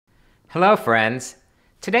Hello, friends.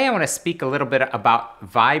 Today I want to speak a little bit about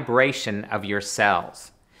vibration of your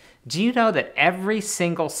cells. Do you know that every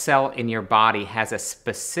single cell in your body has a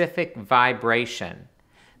specific vibration?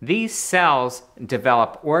 These cells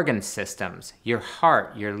develop organ systems, your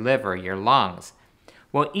heart, your liver, your lungs.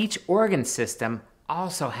 Well, each organ system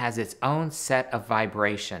also has its own set of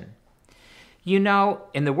vibration. You know,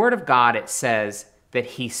 in the Word of God it says that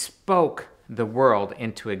He spoke the world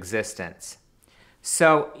into existence.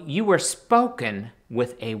 So you were spoken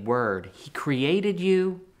with a word. He created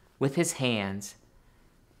you with His hands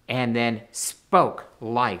and then spoke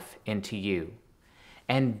life into you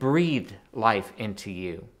and breathed life into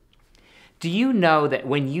you. Do you know that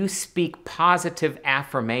when you speak positive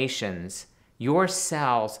affirmations, your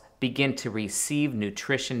cells begin to receive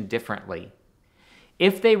nutrition differently?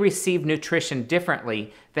 If they receive nutrition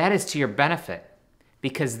differently, that is to your benefit,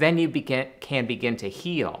 because then you can begin to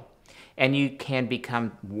heal and you can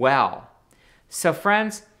become well. So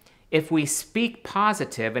friends, if we speak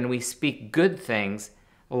positive and we speak good things,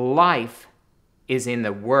 life is in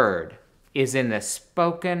the Word, is in the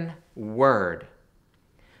spoken word.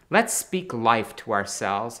 Let's speak life to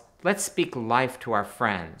ourselves. Let's speak life to our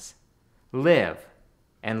friends. Live,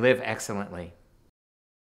 and live excellently.